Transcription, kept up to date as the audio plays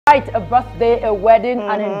Right, a birthday, a wedding,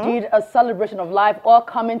 and indeed a celebration of life all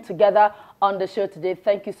coming together on the show today.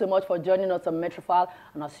 Thank you so much for joining us on Metrofile,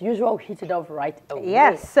 and as usual, we hit it off right away.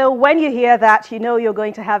 Yes, so when you hear that, you know you're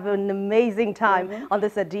going to have an amazing time on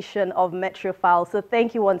this edition of Metrofile. So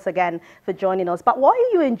thank you once again for joining us. But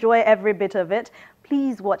while you enjoy every bit of it,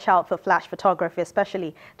 please watch out for flash photography,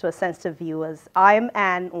 especially to our sensitive viewers. I'm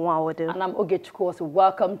Anne Nwawadu. And I'm Oge Chukwuosu.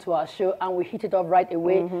 Welcome to our show, and we hit it off right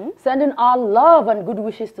away, sending our love and good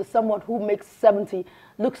wishes to someone who makes 70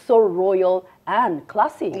 look so royal and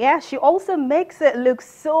classy. Yeah, she also makes it look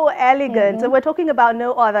so elegant. And we're talking about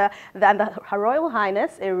no other than Her Royal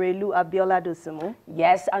Highness Erelu Abiola Dosunmu.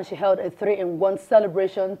 Yes, and she held a 3-in-1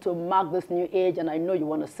 celebration to mark this new age, and I know you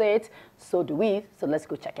want to say it, so do we. So let's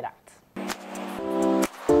go check it out.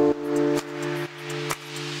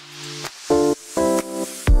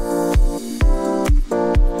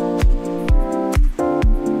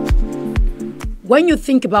 When you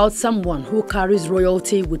think about someone who carries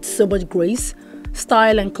royalty with so much grace,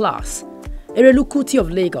 style and class, Erelu Kuti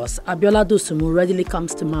of Lagos, Abiola Dosunmu readily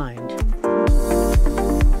comes to mind.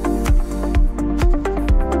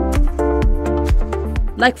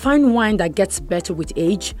 Like fine wine that gets better with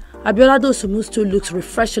age, Abiola Dosunmu still looks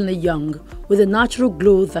refreshingly young, with a natural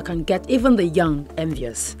glow that can get even the young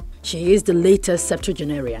envious. She is the latest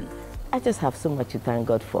septuagenarian. I just have so much to thank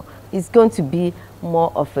God for. It's going to be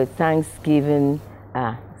more of a Thanksgiving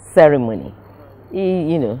ceremony,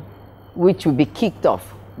 you know, which will be kicked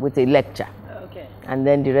off with a lecture. Okay. And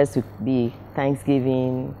then the rest will be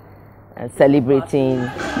Thanksgiving and celebrating.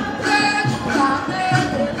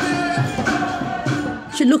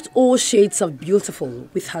 She looked all shades of beautiful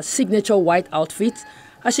with her signature white outfit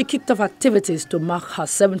as she kicked off activities to mark her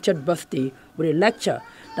 70th birthday with a lecture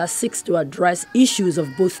that seeks to address issues of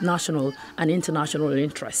both national and international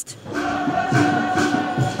interest.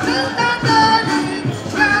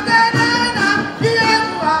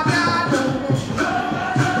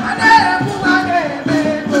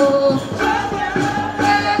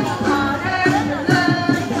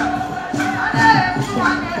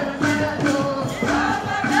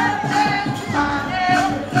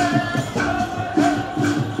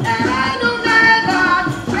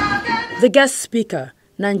 The guest speaker,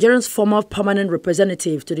 Nigeria's former permanent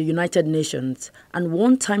representative to the United Nations and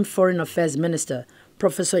one-time Foreign Affairs Minister,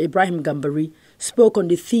 Professor Ibrahim Gambari, spoke on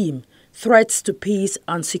the theme, Threats to Peace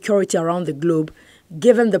and Security Around the Globe,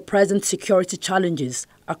 given the present security challenges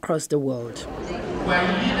across the world. We're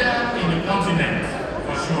a leader in the continent,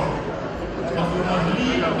 for sure, but we must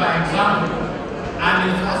lead by example, and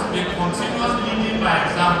it has to be continuous leading by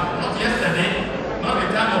example. Not yesterday, not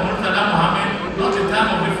the time of Murtada Mohammed, not the time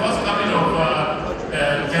of the first coming of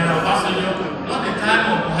General Basanjo, not the time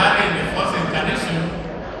of Buhari in the first incarnation,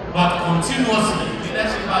 but continuously.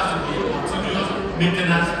 Leadership has to be continuous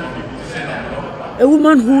maintenance of the position and power. A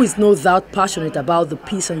woman who is no doubt passionate about the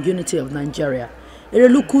peace and unity of Nigeria,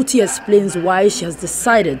 Erelu Kuti explains why she has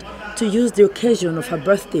decided to use the occasion of her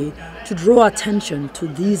birthday to draw attention to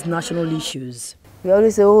these national issues. We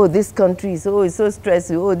always say, oh, this country is so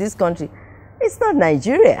stressful, oh, this country. It's not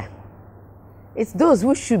Nigeria. It's those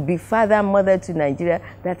who should be father and mother to Nigeria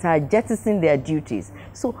that are jettisoning their duties.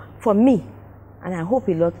 So for me, and I hope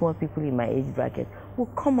a lot more people in my age bracket will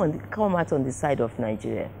come out on the side of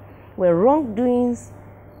Nigeria, where wrongdoings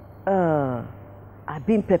are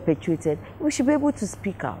being perpetuated, we should be able to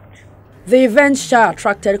speak out. The event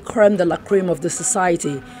attracted creme de la creme of the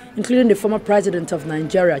society, including the former president of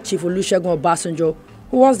Nigeria, Chief Olusegun Obasanjo,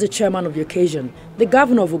 who was the chairman of the occasion, the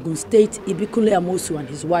governor of Ogun State, Ibikunle Amosu, and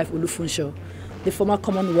his wife, Olufunsho, the former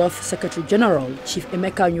Commonwealth Secretary General, Chief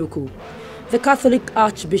Emeka Nyoku, the Catholic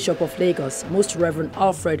Archbishop of Lagos, Most Reverend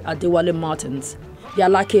Alfred Adewale Martins, the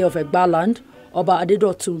Alake of Egbaland, Oba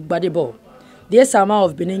Adedotun Gbadebo, the Esama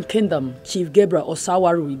of Benin Kingdom, Chief Gabriel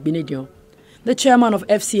Osawaru Igbinedion, the chairman of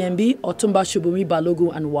FCMB, Otumba Shubumi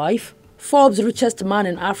Balogun and wife, Forbes' richest man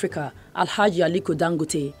in Africa, Alhaji Aliko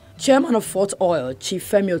Dangote, chairman of Fort Oil, Chief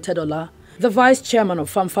Femi Otedola, the vice chairman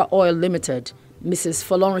of Famfa Oil Limited, Mrs.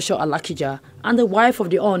 Folorunsho Alakija, and the wife of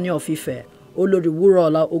the Ooni of Ife, Olori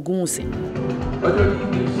Wurola Ogunwusi.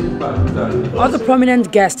 Other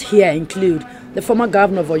prominent guests here include the former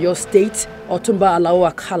governor of Oyo State, Otumba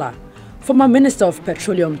Alao Akala, former Minister of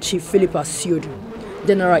Petroleum, Chief Philip Asiodu,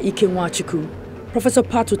 General Ike Nwachukwu, Professor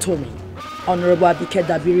Patu Tomi, Honorable Abike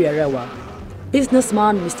Dabiri Erewa,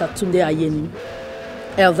 businessman Mr. Tunde Ayeni,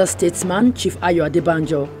 elder statesman Chief Ayo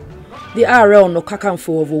Adebanjo, the RL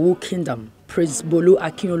Nokakanfo of Owu Kingdom, Prince Bolu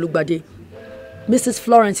Akinolugbade, Mrs.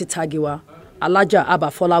 Florence Itagiwa, Alaja Abba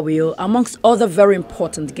Folawiyo, amongst other very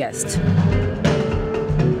important guests.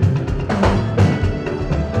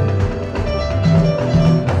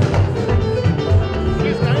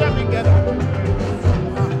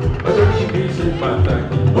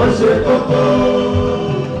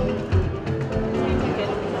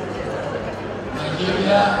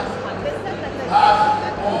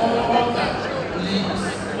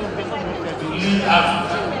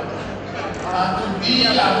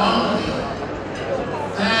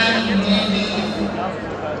 leading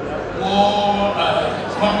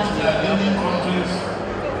countries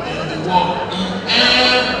in the world in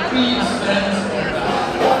every sense of that.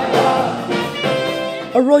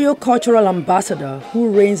 A royal cultural ambassador who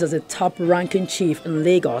reigns as a top-ranking chief in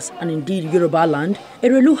Lagos and indeed Yoruba land,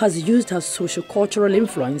 Erelu has used her socio-cultural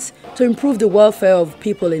influence to improve the welfare of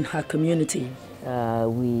people in her community.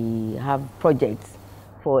 We have projects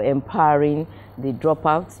for empowering the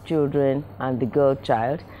dropout children and the girl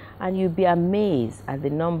child, and you'll be amazed at the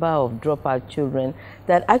number of dropout children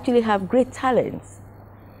that actually have great talents,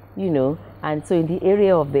 you know. And so in the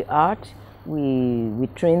area of the art, we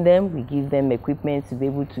train them, we give them equipment to be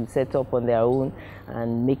able to set up on their own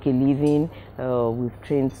and make a living. We've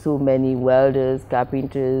trained so many welders,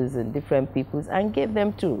 carpenters, and different peoples, and gave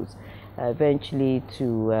them tools eventually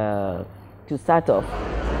to start off.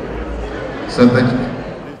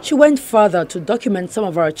 She went further to document some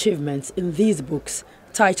of her achievements in these books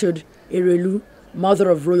titled Erelu, Mother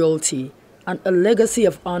of Royalty, and A Legacy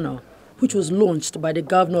of Honor, which was launched by the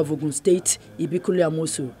Governor of Ogun State, Ibikule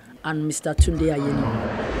Amosu, and Mr. Tunde Ayeni.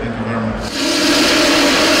 Thank you very much.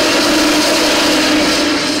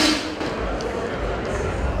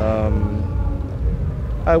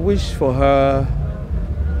 I wish for her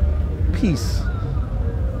peace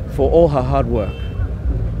for all her hard work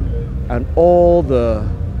and all the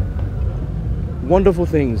wonderful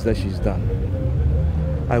things that she's done.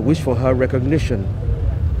 I wish for her recognition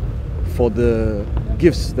for the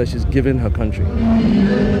gifts that she's given her country.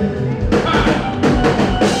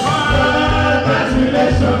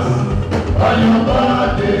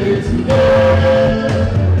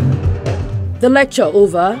 The lecture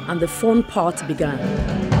over and the fun part began.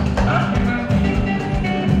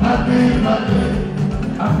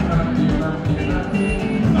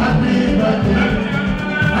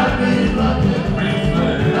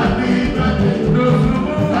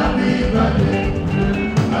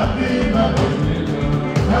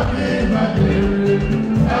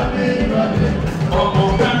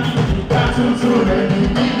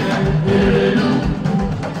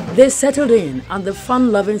 They settled in, and the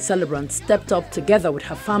fun-loving celebrant stepped up together with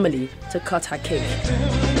her family to cut her cake.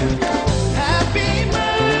 Happy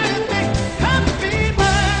birthday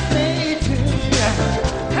to you.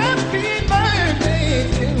 Happy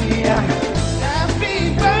birthday to you.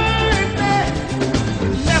 Happy birthday.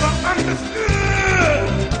 Never understood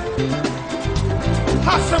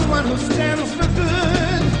how someone who stands for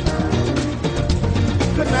good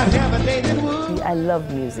could not have a day that would. I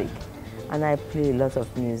love music, and I play a lot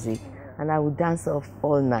of music, and I would dance off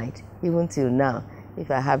all night, even till now, if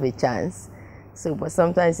I have a chance. So, but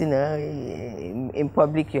sometimes, you know, in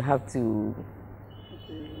public you have to,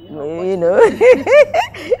 you know,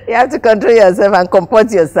 you have to control yourself and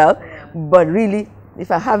comport yourself. But really, if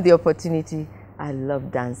I have the opportunity, I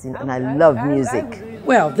love dancing and I love music.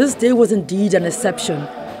 Well, this day was indeed an exception,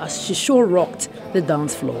 as she sure rocked the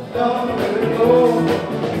dance floor.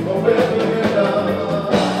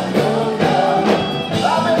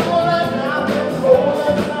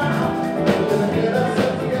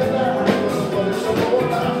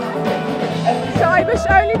 I wish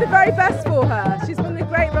only the very best for her. She's been a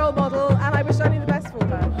great role model, and I wish only the best for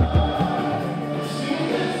her.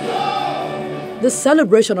 The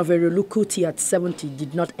celebration of Erelu Kuti at 70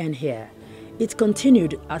 did not end here. It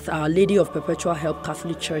continued at Our Lady of Perpetual Help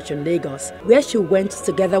Catholic Church in Lagos, where she went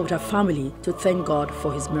together with her family to thank God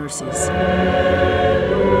for His mercies.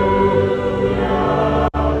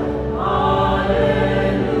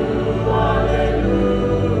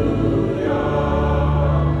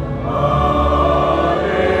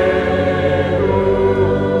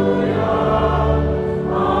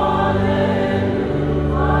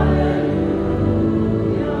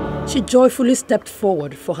 She joyfully stepped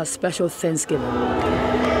forward for her special Thanksgiving.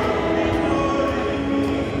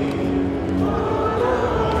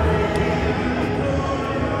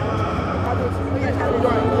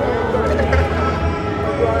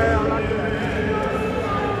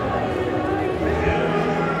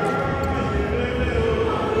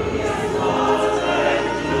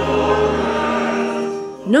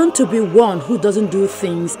 Known to be one who doesn't do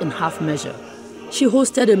things in half measure, she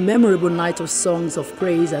hosted a memorable night of songs of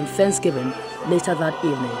praise and thanksgiving later that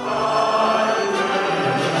evening.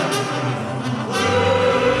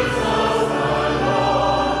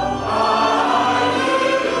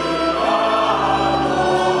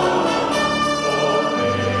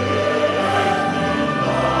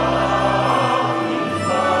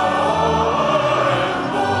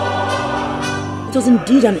 It was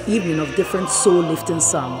indeed an evening of different soul-lifting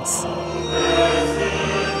songs.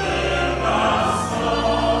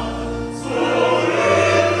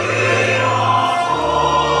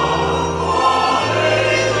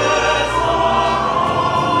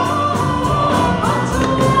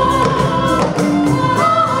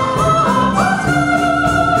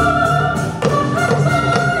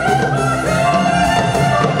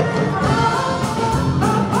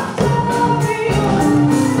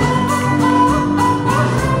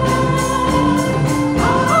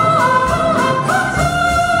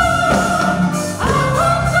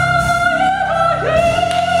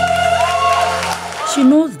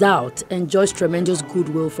 doubt, enjoys tremendous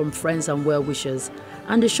goodwill from friends and well-wishers,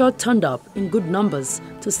 and the show turned up in good numbers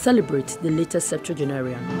to celebrate the latest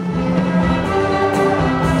septuagenarian.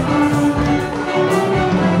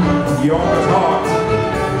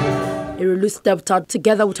 Erelu stepped out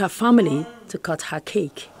together with her family to cut her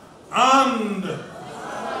cake. And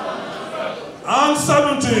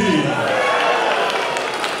 70.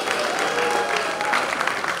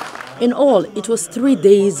 In all, it was 3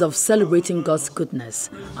 days of celebrating God's goodness,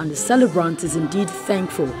 and the celebrant is indeed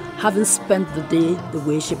thankful, having spent the day the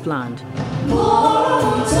way she planned.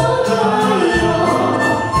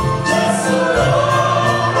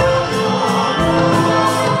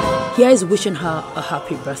 Here is wishing her a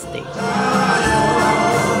happy birthday.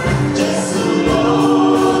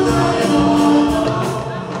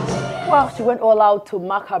 Well, she went all out to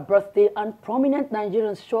mark her birthday, and prominent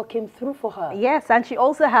Nigerians sure came through for her. Yes, and she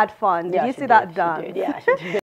also had fun. Did you see that dance? She did, yeah, she did.